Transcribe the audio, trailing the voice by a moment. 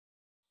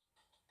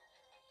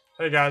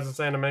Hey guys, it's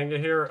Animanga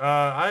here.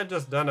 I had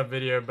just done a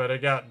video, but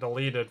it got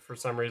deleted for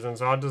some reason,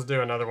 so I'll just do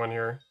another one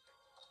here.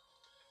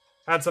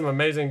 Had some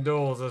amazing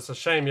duels. It's a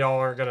shame y'all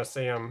aren't gonna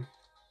see them.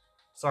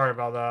 Sorry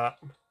about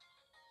that.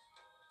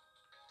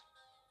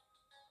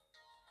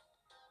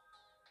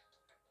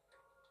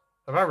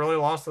 Have I really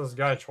lost this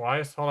guy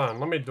twice? Hold on,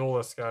 let me duel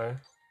this guy.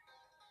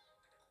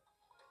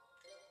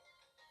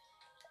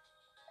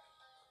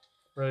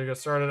 Ready to get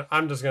started?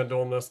 I'm just gonna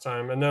duel him this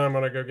time, and then I'm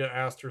gonna go get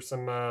Aster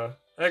some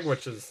egg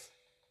witches.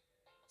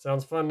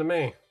 Sounds fun to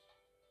me.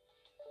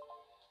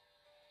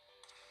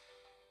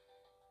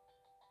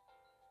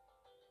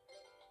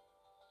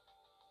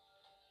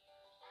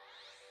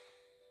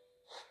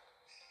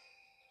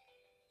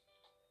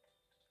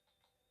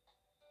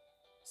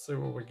 Let's see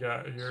what we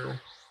got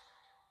here.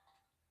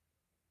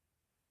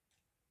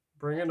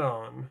 Bring it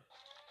on.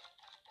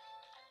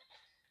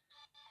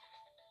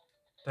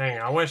 Dang,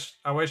 I wish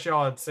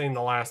y'all had seen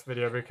the last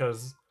video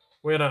because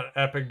we had an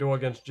epic duel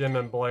against Jim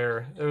and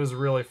Blair. It was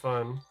really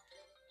fun.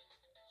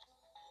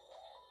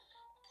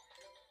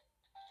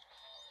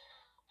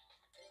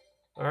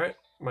 Alright,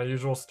 my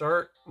usual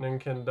start.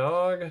 Ninkin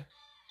Dog.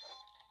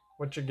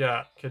 What you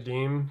got,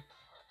 Kadeem?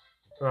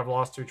 Who I've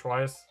lost to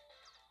twice.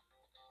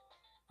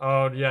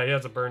 Oh, yeah, he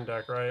has a burn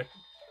deck, right?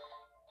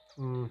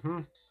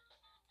 Mm-hmm.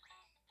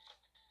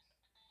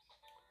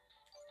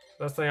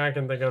 Best thing I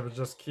can think of is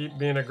just keep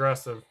being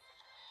aggressive.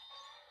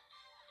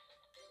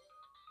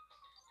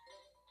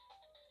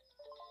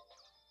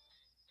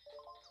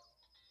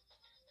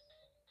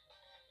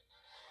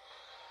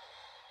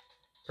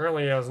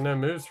 Apparently he has no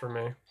moves for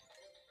me.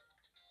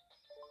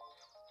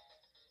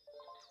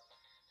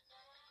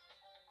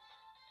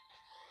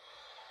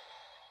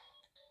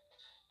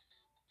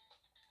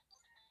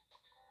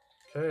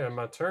 Okay, on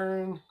my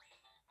turn.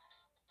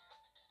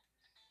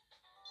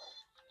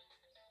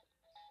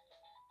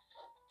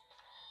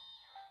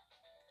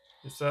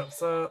 You set.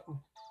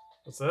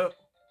 That's it.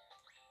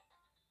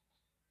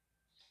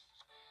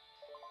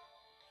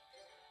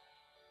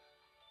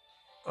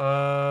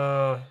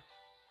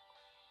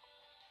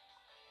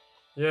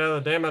 Yeah,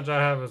 the damage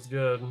I have is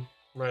good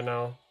right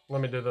now.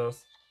 Let me do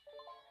this.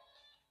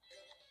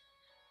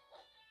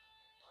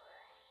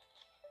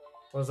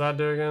 What does that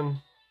do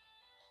again?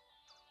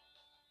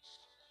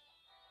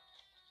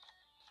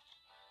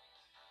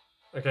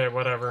 Okay,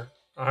 whatever.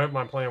 I hope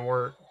my plan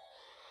worked.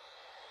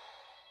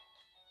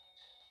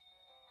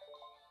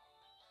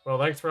 Well,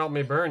 thanks for helping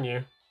me burn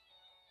you.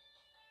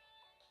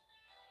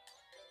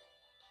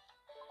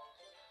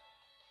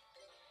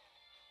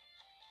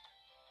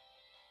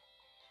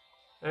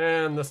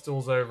 And this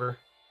duel's over.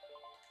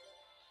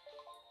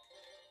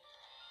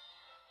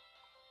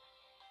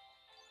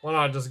 Why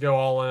not just go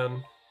all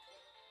in?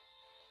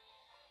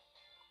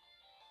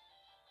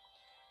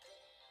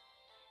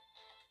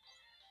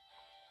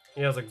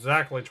 He has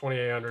exactly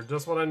 2,800.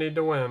 Just what I need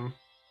to win.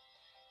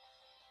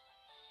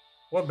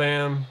 Well,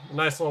 bam.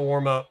 Nice little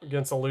warm-up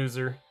against a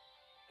loser.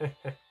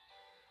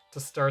 To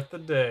start the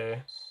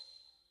day.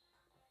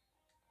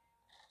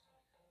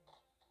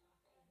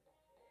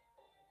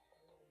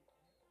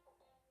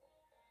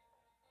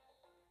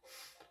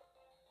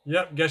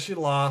 Yep, guess you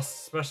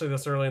lost, especially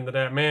this early in the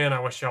day. Man, I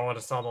wish y'all would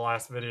have saw the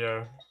last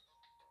video.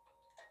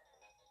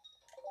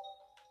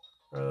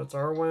 Alright, that's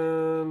our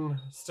win.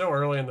 Still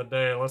early in the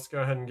day. Let's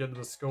go ahead and get to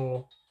the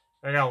school.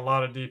 I got a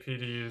lot of DP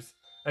to use.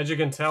 As you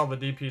can tell, the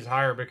DP's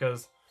higher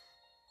because,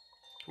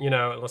 you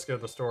know, let's go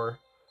to the store.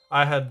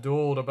 I had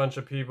dueled a bunch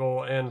of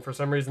people, and for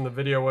some reason the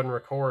video wouldn't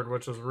record,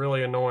 which was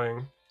really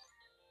annoying.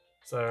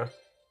 So,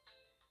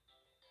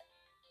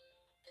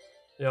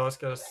 yeah, let's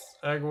get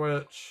a egg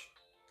witch.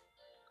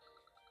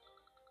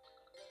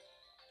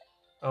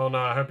 Oh no,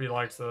 I hope he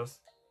likes this.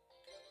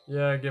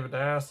 Yeah, give it to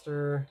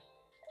Aster.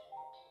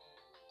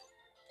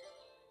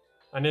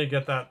 I need to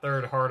get that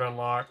third heart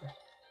unlocked.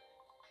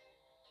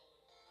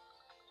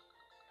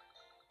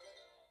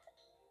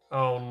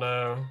 Oh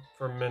no,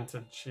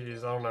 fermented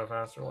cheese. I don't know if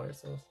Aster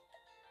likes this.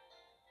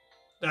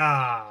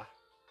 Ah!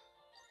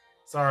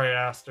 Sorry,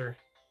 Aster.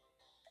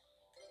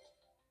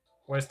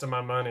 Wasting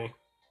my money.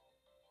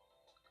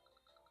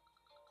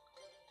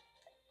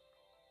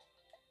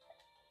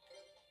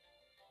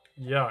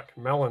 Yuck,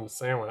 melon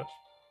sandwich.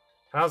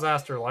 How's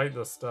Aster like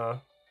this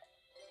stuff?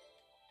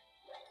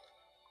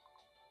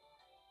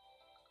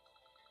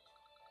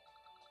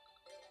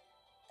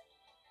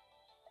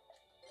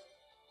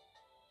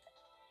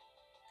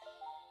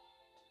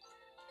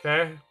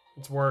 Okay,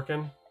 it's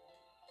working.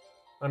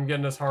 I'm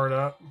getting his heart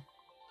up.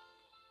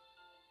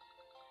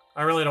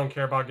 I really don't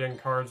care about getting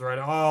cards right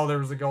now. Oh, there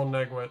was a golden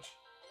egg witch.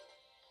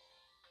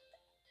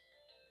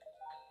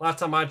 Last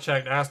time I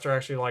checked, Aster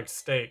actually liked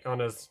steak on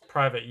his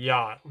private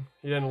yacht.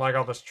 He didn't like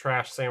all this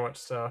trash sandwich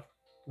stuff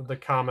that the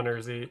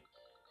commoners eat.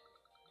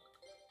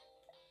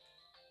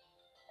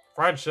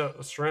 Fried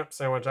shrimp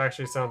sandwich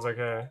actually sounds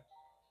okay.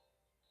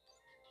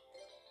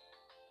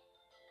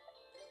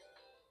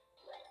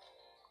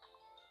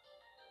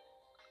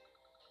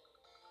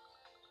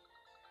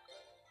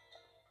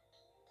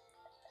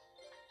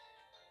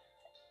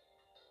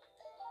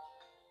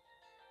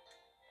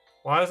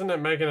 Why isn't it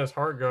making his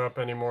heart go up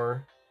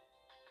anymore?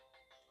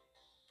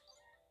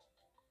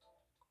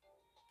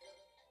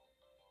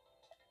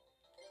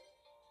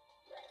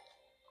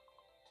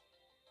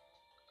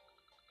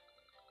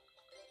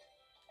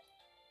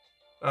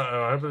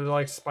 Uh-oh, I hope it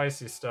likes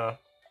spicy stuff.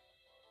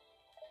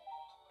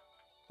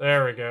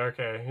 There we go,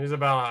 okay. He's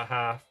about at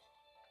half.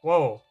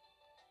 Whoa.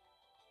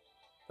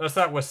 That's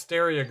that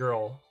wisteria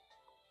girl.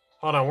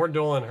 Hold on, we're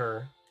dueling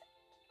her.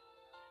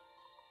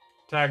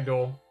 Tag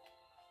duel.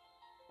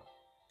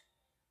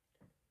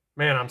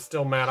 Man, I'm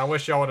still mad. I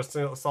wish y'all would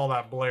have saw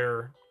that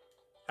Blair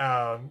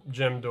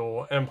gym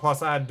duel. And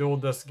plus, I had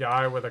dueled this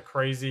guy with a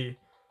crazy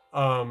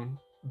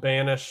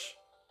banish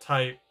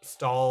type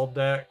stall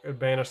deck,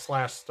 banish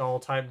slash stall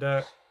type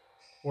deck,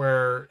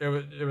 where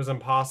it was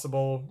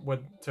impossible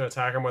to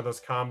attack him with this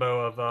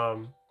combo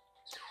of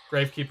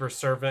Gravekeeper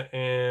Servant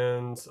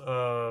and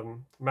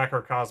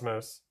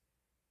Macrocosmos.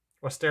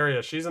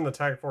 Wisteria, she's in the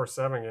Tag Force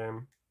 7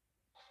 game.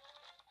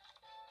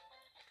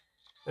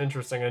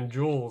 Interesting. And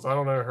Jules, I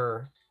don't know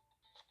her.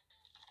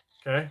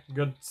 Okay,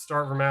 good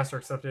start for Master,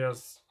 except he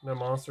has no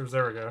monsters.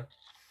 There we go.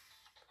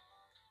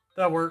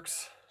 That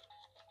works.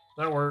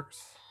 That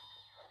works.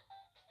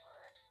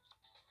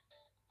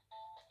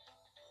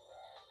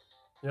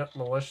 Yep,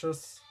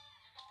 malicious.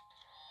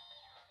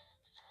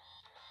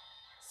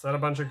 Set a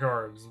bunch of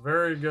cards.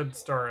 Very good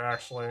start,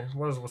 actually.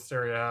 What does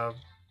Wisteria have?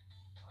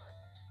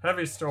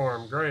 Heavy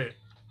Storm, great.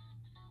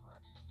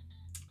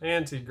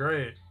 Anti,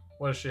 great.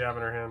 What does she have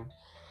in her hand?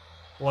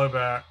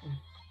 Blowback.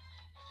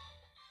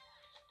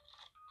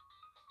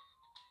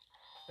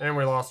 And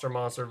we lost our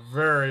monster.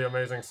 Very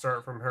amazing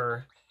start from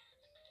her.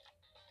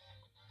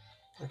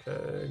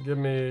 Okay, give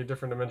me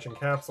different dimension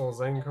capsule,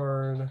 Zane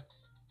card.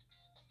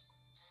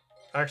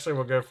 Actually,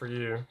 we'll go for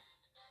you.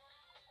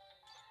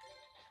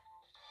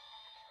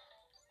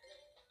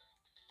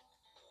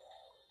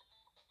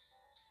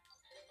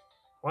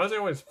 Why does he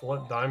always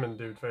flip Diamond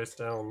Dude face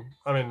down?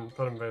 I mean,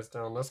 put him face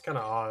down. That's kind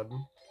of odd.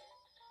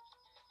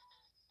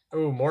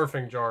 Ooh,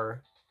 Morphing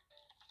Jar.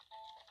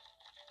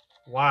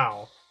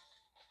 Wow.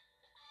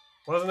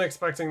 Wasn't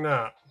expecting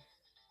that.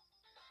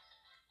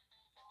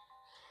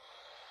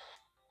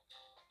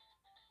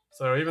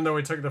 So even though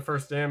we took the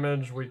first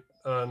damage, we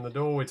in the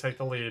duel, we take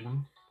the lead.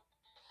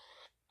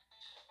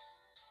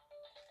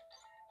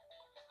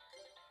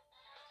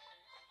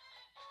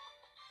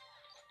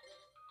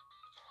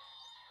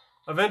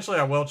 Eventually,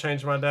 I will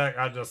change my deck.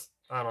 I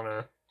don't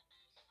know.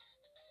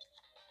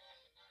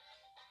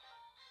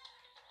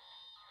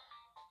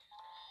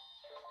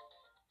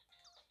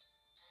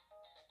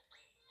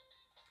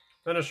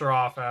 Finish her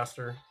off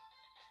faster.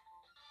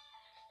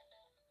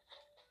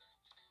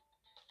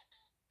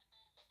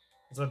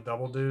 Is that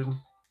Double Dude?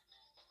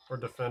 Or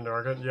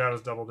Defender? Yeah, it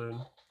was Double Dude.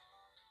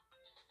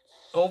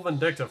 Old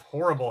Vindictive.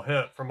 Horrible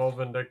hit from Old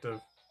Vindictive.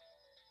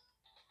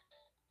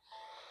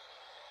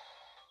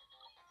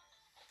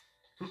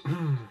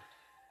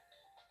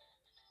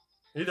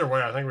 Either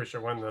way, I think we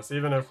should win this,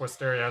 even if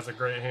Wisteria has a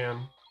great hand.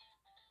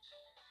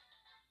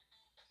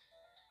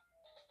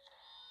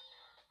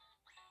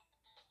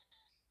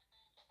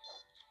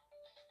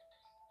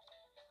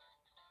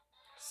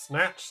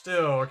 Snatch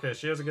still. Okay,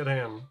 she has a good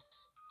hand.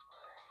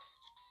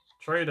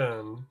 Trade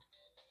in.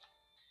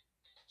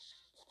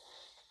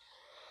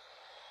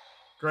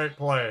 Great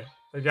play.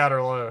 They got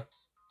her low.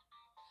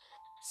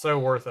 So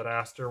worth it,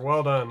 Aster.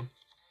 Well done.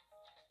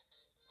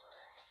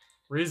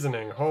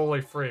 Reasoning.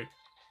 Holy freak.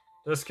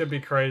 This could be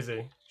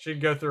crazy.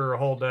 She'd go through her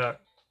whole deck.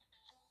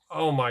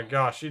 Oh my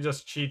gosh, she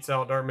just cheats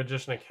out Dark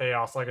Magician of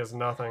Chaos like it's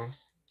nothing.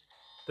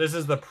 This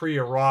is the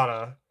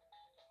pre-errata.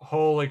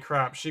 Holy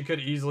crap, she could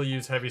easily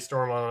use Heavy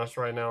Storm on us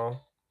right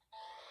now.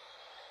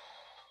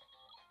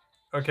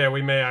 Okay,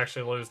 we may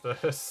actually lose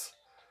this.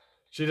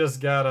 She just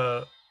got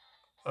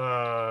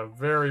a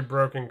very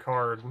broken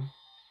card.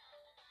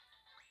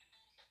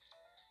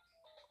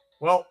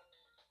 Well,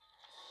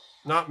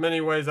 not many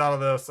ways out of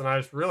this, and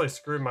I really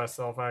screwed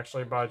myself,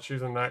 actually, by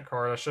choosing that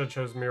card. I should have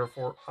chosen Mirror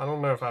Force. I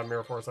don't know if I have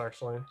Mirror Force,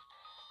 actually.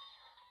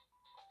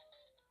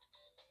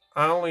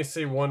 I only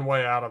see one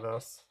way out of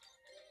this.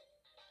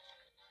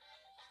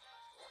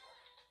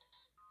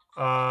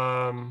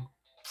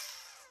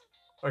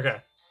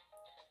 Okay.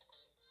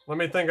 Let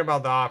me think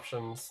about the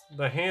options.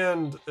 The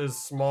hand is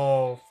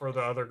small for the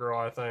other girl,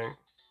 I think.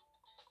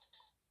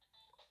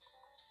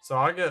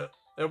 So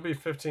it'll be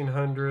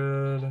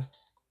 1,500.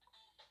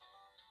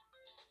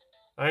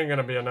 I ain't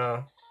gonna be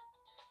enough.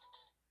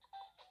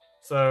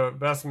 So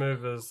best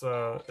move is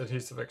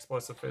adhesive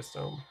explosive face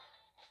down.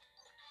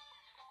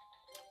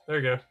 There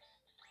you go.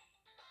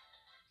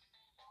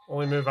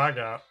 Only move I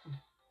got.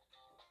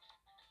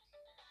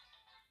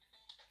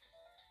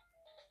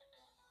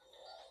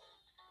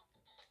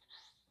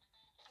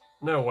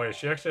 No way,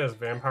 she actually has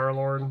Vampire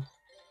Lord.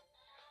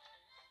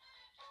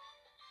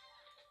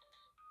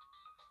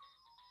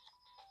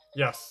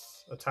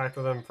 Yes, attack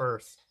with them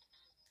first.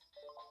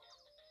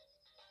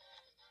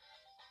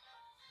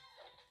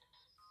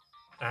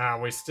 Ah,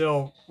 we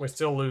still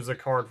lose a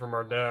card from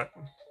our deck.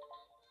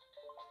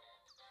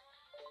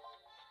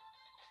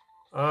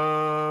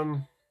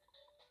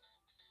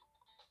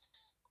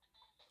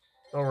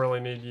 Don't really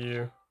need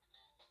you.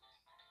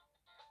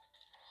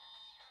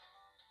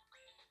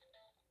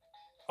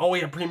 Oh,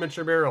 yeah,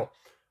 premature burial.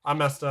 I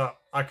messed up.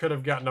 I could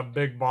have gotten a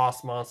big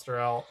boss monster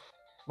out.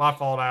 My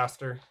fault,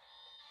 Aster.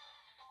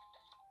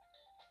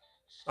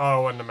 Oh,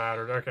 it wouldn't have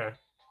mattered. Okay.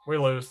 We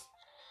lose.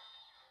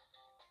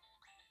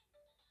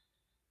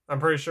 I'm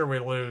pretty sure we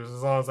lose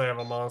as long as they have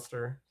a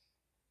monster.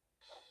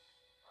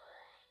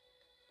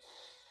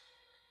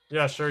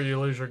 Yeah, sure, you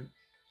lose your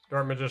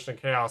Dark Magician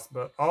Chaos,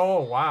 but...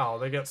 Oh, wow,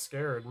 they get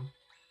scared.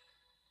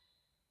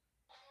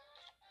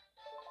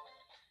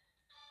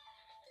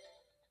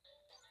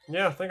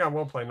 Yeah, I think I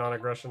will play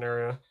non-aggression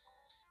area.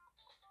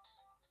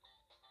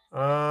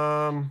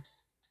 Um...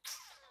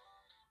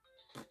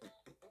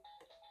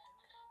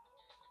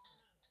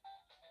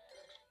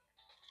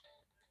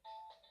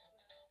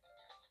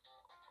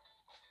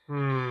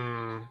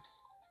 Hmm...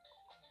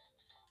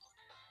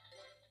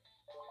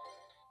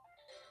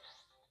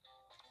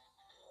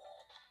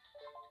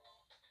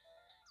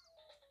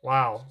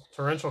 Wow,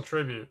 Torrential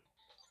Tribute.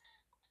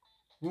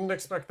 Didn't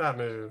expect that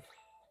move.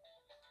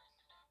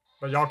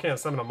 But y'all can't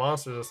summon a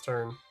monster this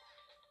turn.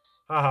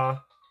 Haha.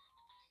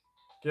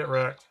 Get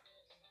wrecked.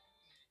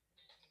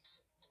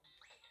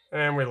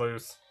 And we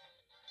lose.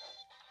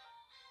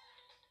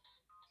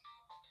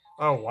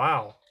 Oh,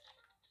 wow.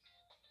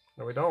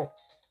 No, we don't.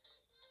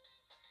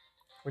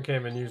 We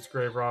can't even use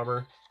Grave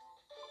Robber.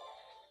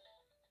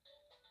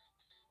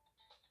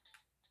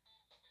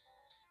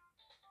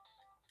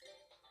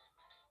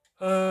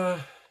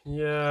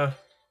 Yeah.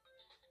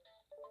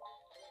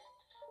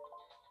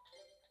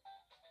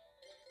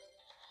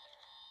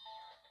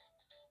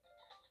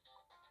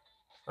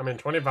 I mean,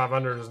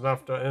 2,500 is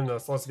enough to end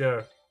this. Let's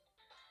go.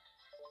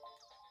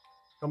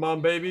 Come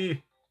on,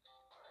 baby.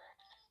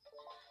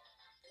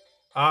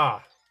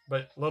 Ah,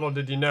 but little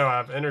did you know I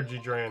have energy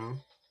drain.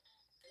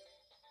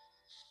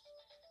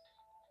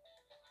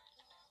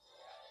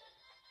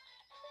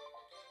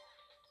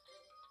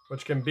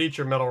 Which can beat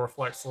your Metal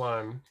Reflect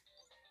Slime.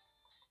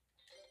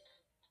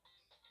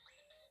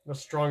 The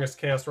strongest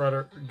Chaos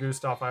Rider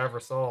Gustav I ever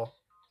saw.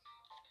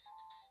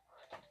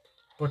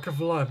 Book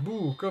of Life.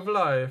 Book of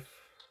Life.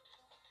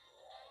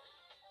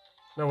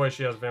 No way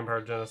she has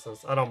Vampire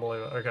Genesis. I don't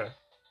believe it. Okay.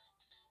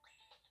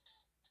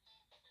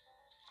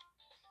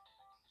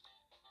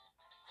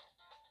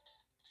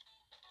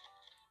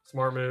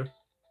 Smart move.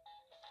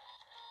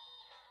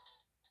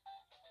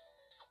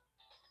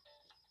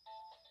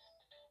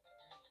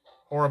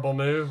 Horrible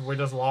move. We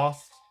just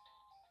lost.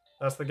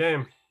 That's the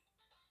game.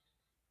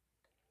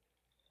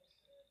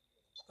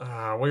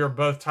 We were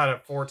both tied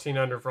at 14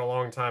 under for a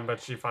long time,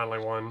 but she finally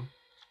won.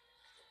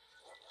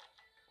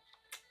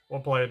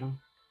 Well played.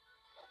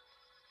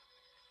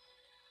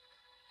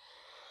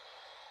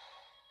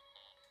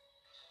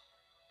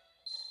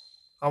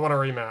 I want a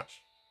rematch.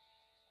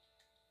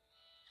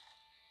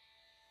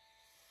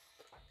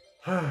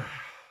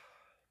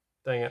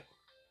 Dang it.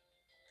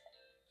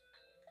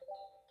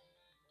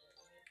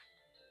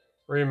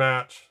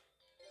 Rematch.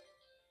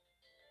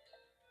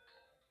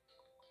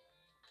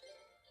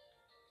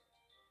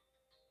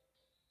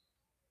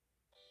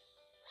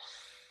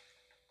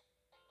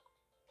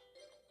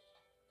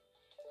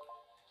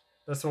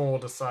 This one will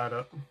decide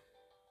it.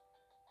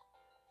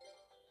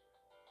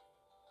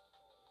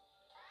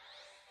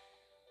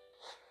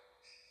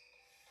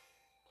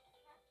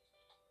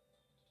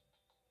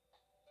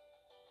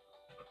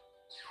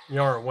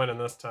 You aren't winning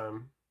this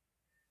time.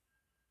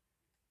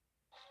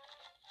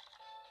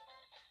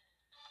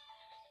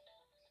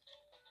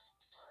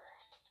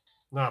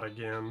 Not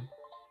again.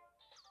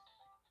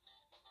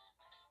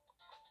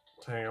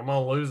 Dang, I'm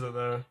gonna lose it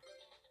though.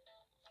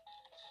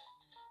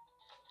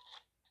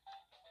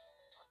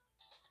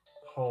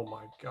 Oh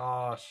my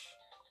gosh.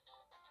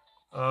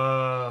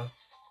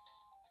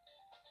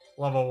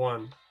 Level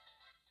 1.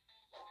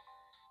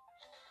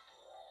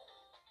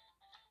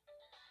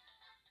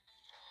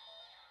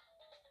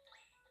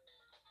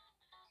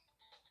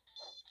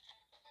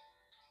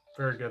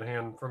 Very good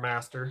hand for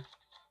Master.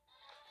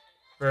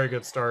 Very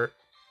good start.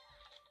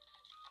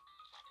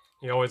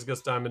 He always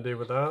gets Diamond D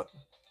with that.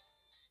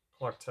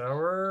 Clock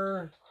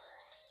Tower.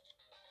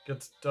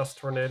 Gets Dust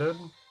Tornadoed.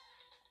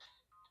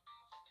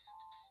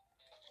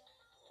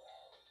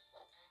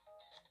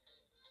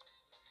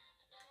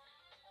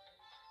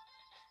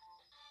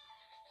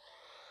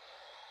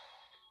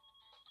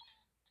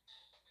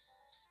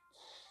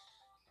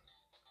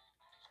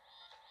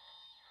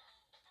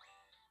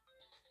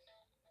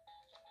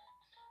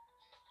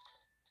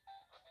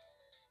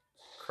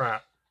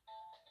 Crap.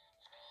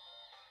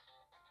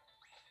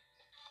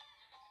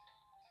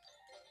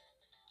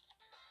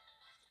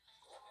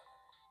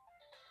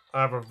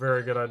 I have a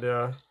very good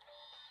idea.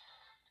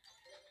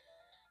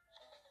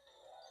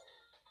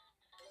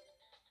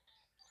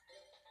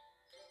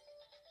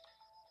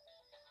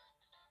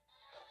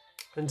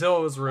 Until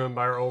it was ruined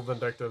by our old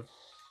Vindictive.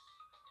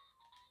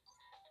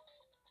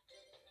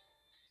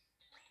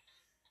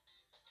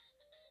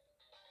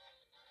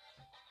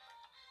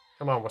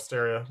 Come on,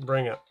 Wisteria.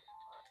 Bring it.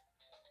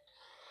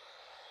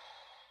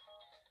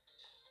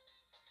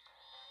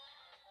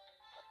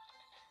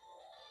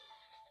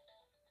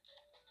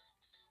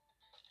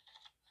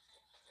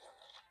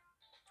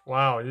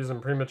 Wow,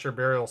 using premature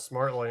burial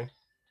smartly.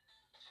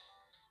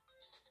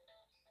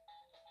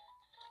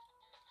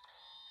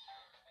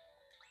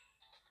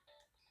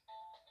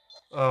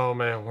 Oh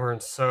man, we're in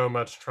so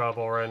much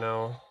trouble right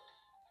now.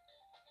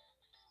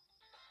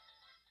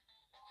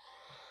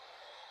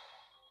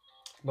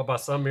 But by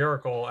some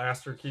miracle,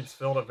 Aster keeps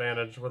field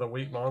advantage with a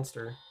weak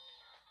monster.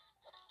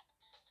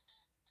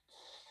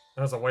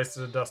 That was a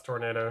wasted dust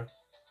tornado.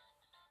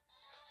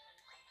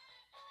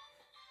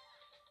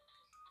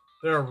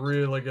 They're a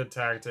really good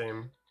tag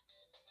team.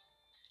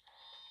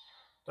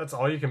 That's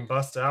all you can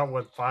bust out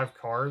with 5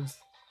 cards?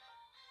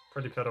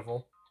 Pretty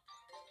pitiful.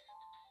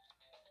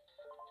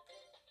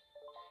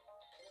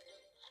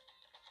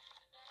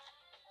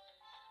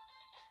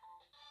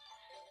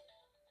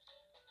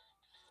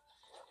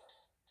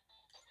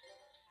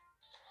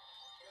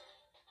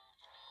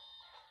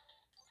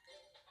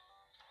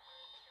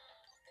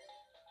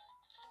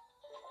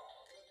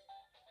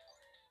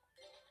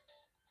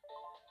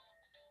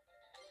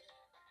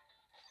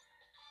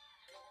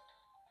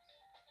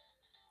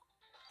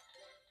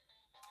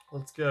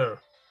 Let's go.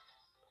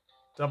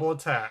 Double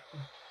attack.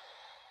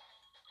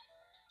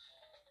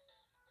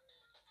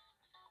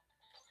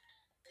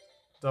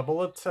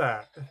 Double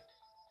attack.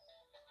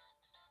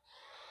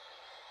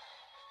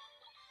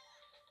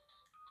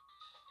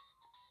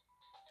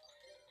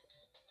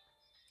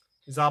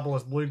 These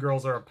obelisk blue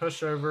girls are a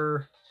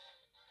pushover.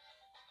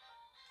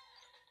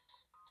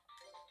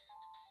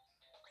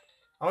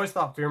 I always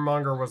thought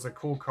Fearmonger was a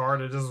cool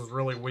card. It just was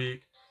really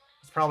weak.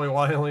 It's probably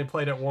why I only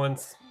played it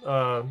once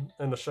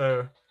in the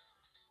show.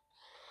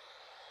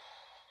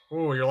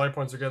 Ooh, your life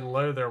points are getting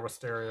low there,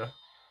 Wisteria.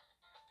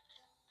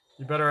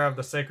 You better have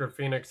the Sacred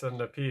Phoenix and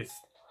the Peace.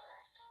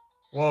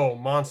 Whoa,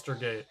 Monster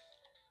Gate.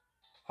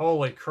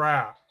 Holy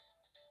crap.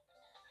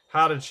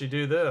 How did she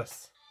do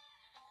this?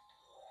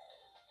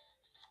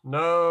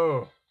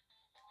 No.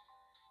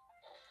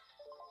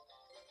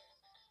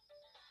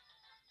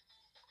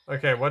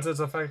 Okay, what's its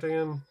effect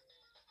again?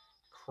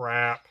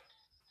 Crap.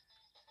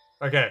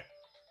 Okay,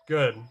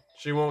 good.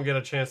 She won't get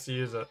a chance to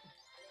use it.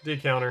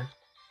 Decounter.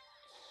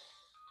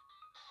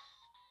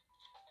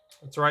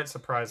 That's right,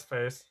 surprise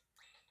face.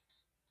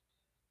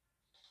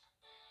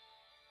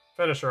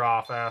 Finish her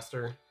off,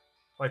 Aster.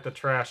 Like the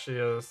trash she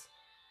is.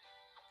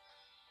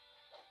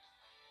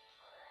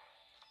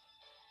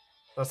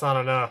 That's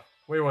not enough.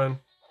 We win.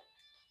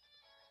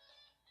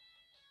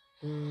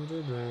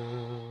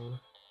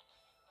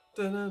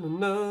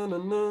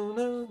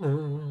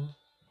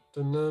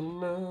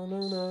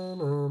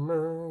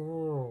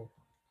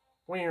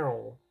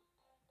 Wow.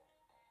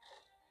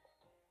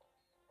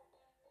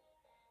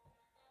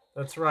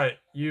 That's right,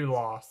 you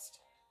lost.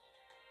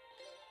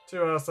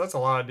 To us, that's a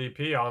lot of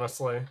DP,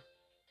 honestly.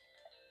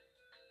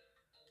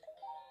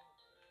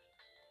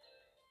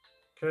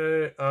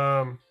 Okay,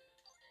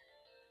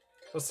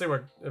 let's see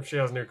what if she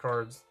has new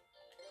cards.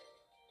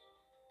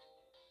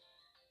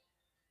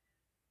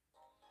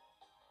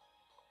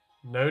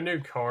 No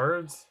new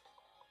cards?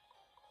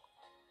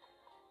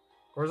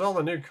 Where's all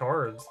the new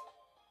cards?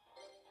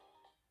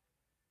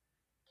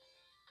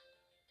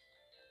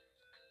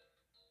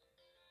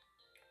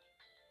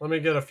 Let me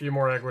get a few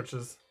more egg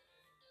witches.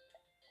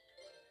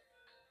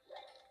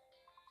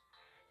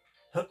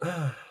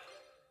 Ooh,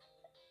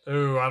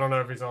 I don't know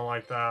if he's gonna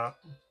like that.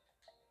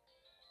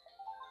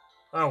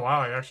 Oh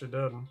wow, he actually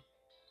did.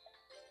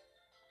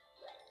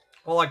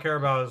 All I care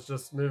about is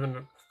just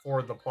moving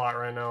forward the plot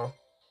right now.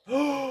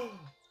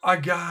 I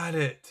got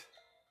it!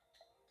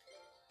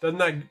 Doesn't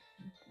that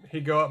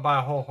he go up by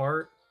a whole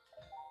heart?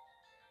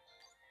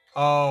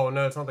 Oh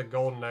no, it's not the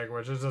golden egg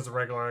witch, it's just a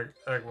regular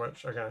egg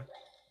witch. Okay.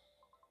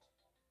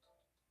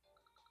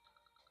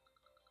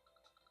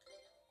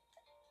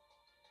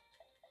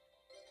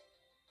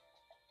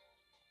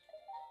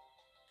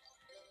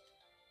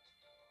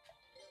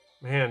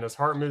 Man, his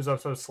heart moves up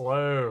so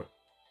slow.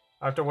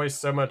 I have to waste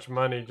so much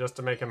money just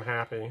to make him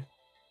happy.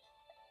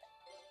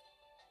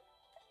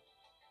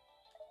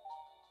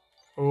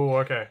 Ooh,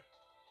 okay.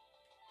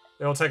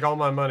 It'll take all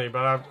my money,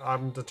 but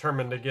I'm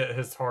determined to get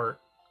his heart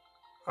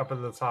up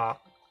at the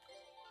top.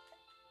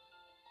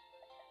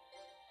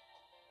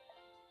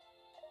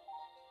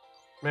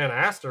 Man,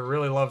 Aster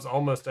really loves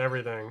almost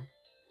everything.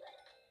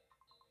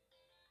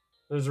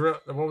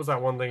 What was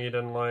that one thing he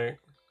didn't like?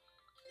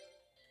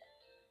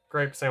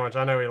 Grape sandwich.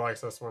 I know he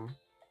likes this one.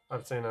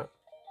 I've seen it.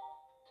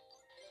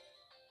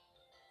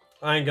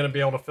 I ain't gonna be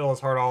able to fill his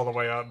heart all the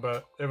way up,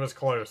 but it was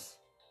close.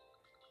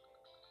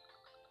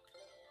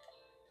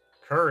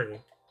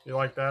 Curry. You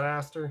like that,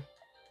 Aster?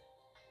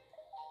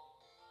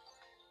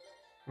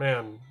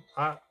 Man,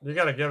 you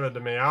gotta give it to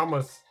me. I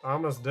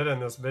almost did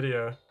in this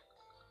video.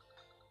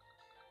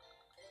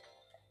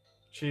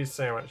 Cheese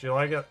sandwich. You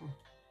like it?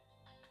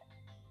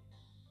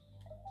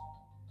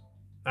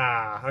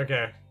 Ah,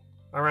 okay.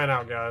 I ran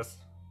out, guys.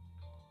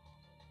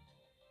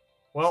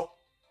 Well,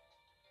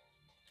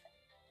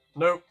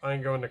 nope, I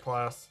ain't going to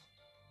class.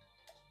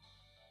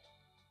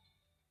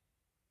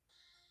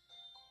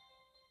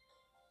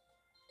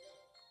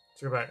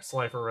 Let's go back to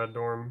Slifer Red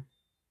Dorm.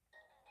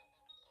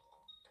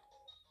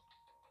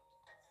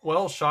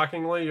 well,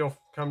 shockingly, you'll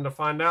come to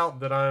find out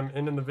that I'm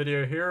ending the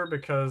video here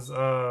because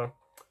I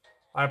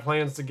have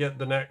plans to get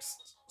the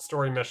next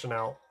story mission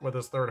out with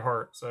his third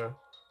heart. So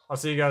I'll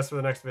see you guys for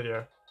the next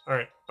video. All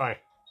right, bye.